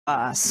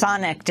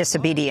Sonic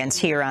disobedience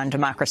here on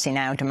Democracy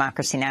Now!,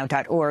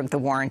 democracynow.org, the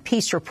War and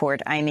Peace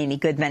Report. I'm Amy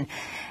Goodman.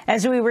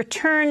 As we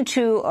return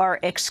to our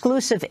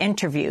exclusive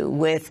interview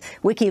with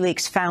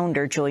WikiLeaks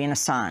founder Julian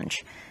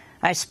Assange,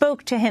 I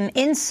spoke to him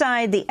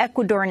inside the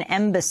Ecuadorian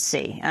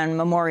embassy on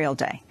Memorial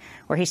Day,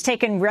 where he's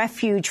taken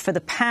refuge for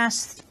the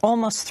past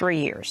almost 3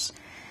 years.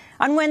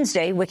 On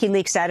Wednesday,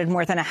 WikiLeaks added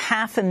more than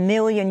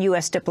 500,000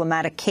 U.S.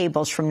 diplomatic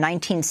cables from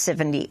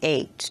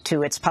 1978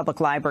 to its public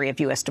library of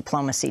U.S.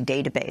 diplomacy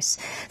database.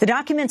 The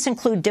documents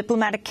include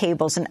diplomatic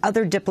cables and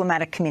other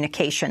diplomatic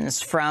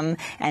communications from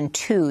and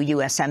to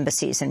U.S.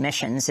 embassies and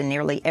missions in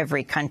nearly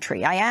every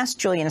country. I asked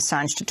Julian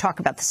Assange to talk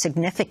about the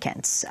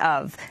significance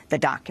of the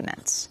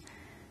documents.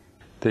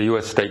 The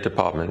U.S. State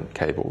Department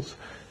cables,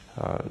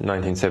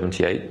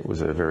 1978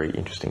 was a very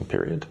interesting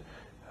period.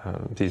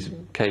 These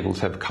cables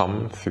have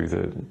come through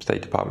the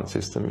State Department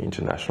system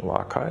into national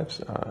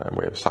archives, and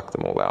we have sucked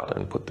them all out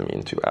and put them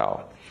into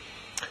our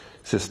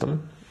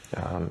system,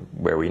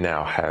 where we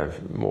now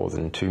have more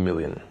than 2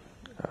 million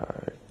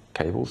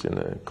cables in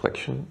the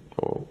collection,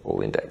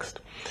 all indexed.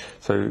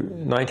 So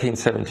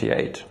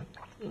 1978,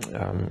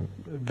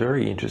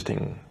 very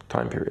interesting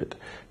time period.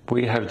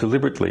 We have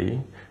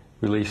deliberately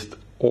released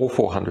all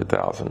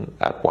 400,000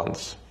 at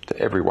once to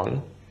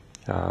everyone.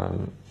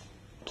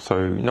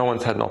 So no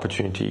one's had an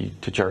opportunity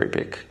to cherry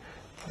pick,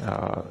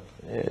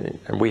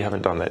 and we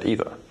haven't done that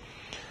either.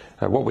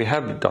 What we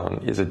have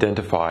done is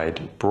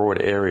identified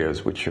broad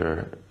areas which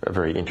are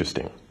very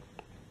interesting.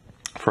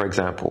 For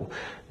example,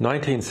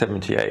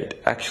 1978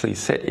 actually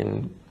set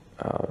in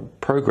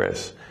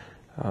progress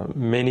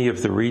many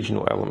of the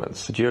regional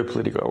elements, the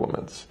geopolitical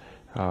elements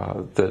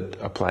that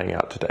are playing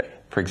out today.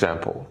 For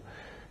example,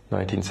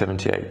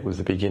 1978 was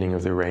the beginning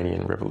of the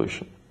Iranian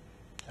Revolution.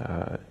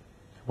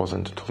 It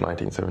wasn't until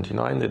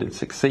 1979 that it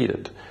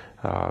succeeded,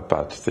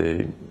 but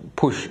the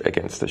push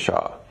against the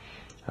Shah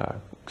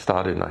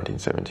started in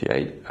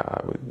 1978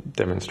 with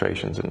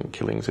demonstrations and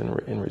killings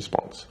in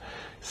response.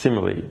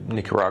 Similarly,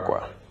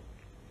 Nicaragua,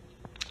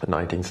 in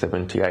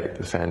 1978,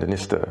 the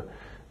Sandinista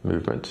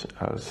movement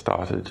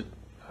started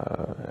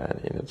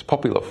in its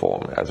popular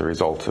form as a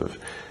result of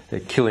the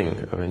killing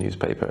of a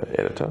newspaper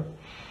editor,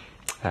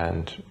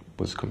 and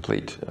was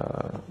complete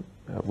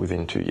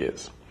within 2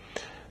 years.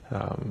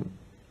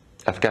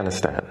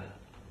 Afghanistan.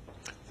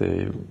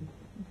 The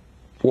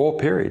war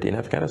period in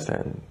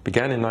Afghanistan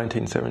began in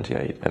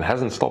 1978 and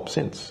hasn't stopped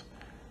since.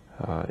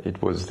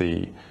 It was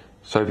the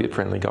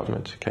Soviet-friendly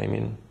government came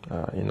in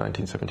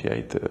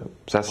 1978, the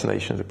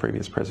assassination of the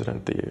previous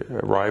president, the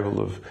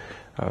arrival of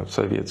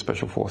Soviet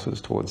special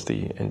forces towards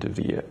the end of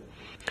the year.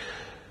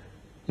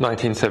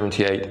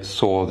 1978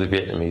 saw the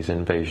Vietnamese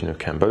invasion of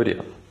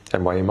Cambodia.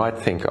 And while you might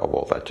think, oh,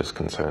 well, that just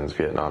concerns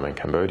Vietnam and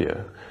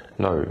Cambodia,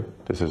 no,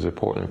 this is an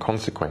important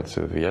consequence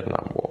of the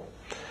Vietnam War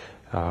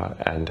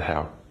and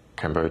how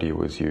Cambodia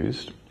was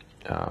used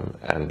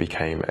and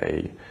became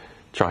a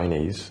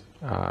Chinese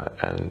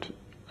and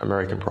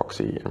American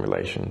proxy in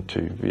relation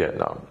to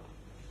Vietnam.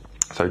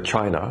 So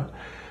China,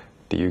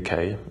 the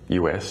UK,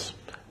 US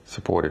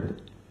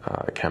supported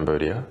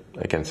Cambodia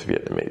against the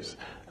Vietnamese.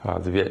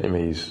 The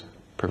Vietnamese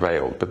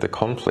prevailed, but the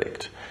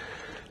conflict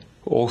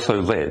also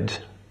led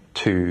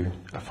to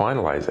a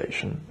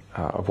finalization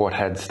of what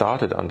had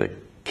started under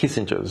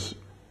Kissinger's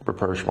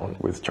rapprochement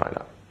with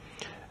China,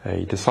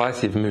 a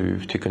decisive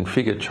move to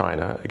configure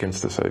China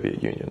against the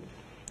Soviet Union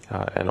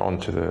and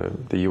onto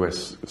the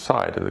US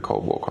side of the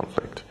Cold War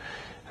conflict.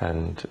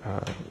 And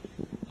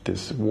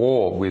this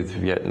war with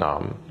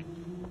Vietnam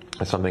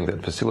is something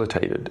that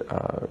facilitated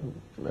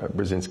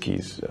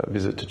Brzezinski's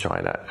visit to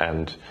China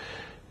and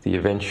the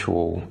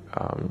eventual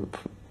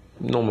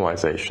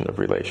normalization of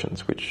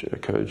relations which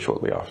occurred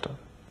shortly after.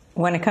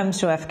 When it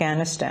comes to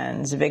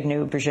Afghanistan,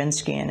 Zbigniew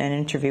Brzezinski, in an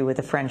interview with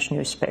a French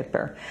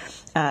newspaper,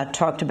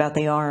 talked about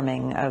the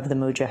arming of the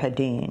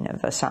Mujahideen,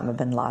 of Osama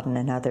bin Laden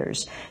and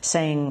others,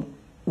 saying,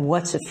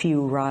 what's a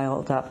few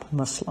riled-up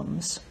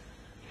Muslims?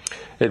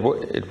 It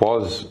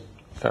was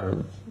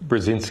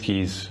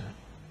Brzezinski's,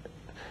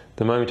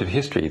 the moment of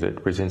history that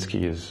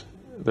Brzezinski is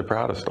the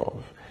proudest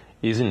of,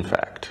 is in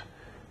fact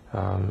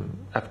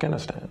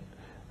Afghanistan.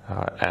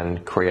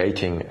 And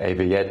creating a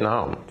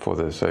Vietnam for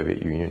the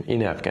Soviet Union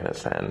in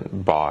Afghanistan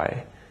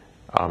by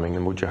arming the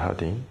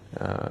Mujahideen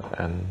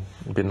and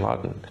bin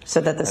Laden.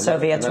 So that the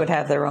Soviets would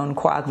have their own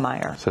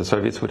quagmire. So the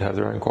Soviets would have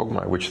their own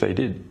quagmire, which they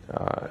did.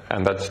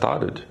 And that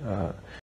started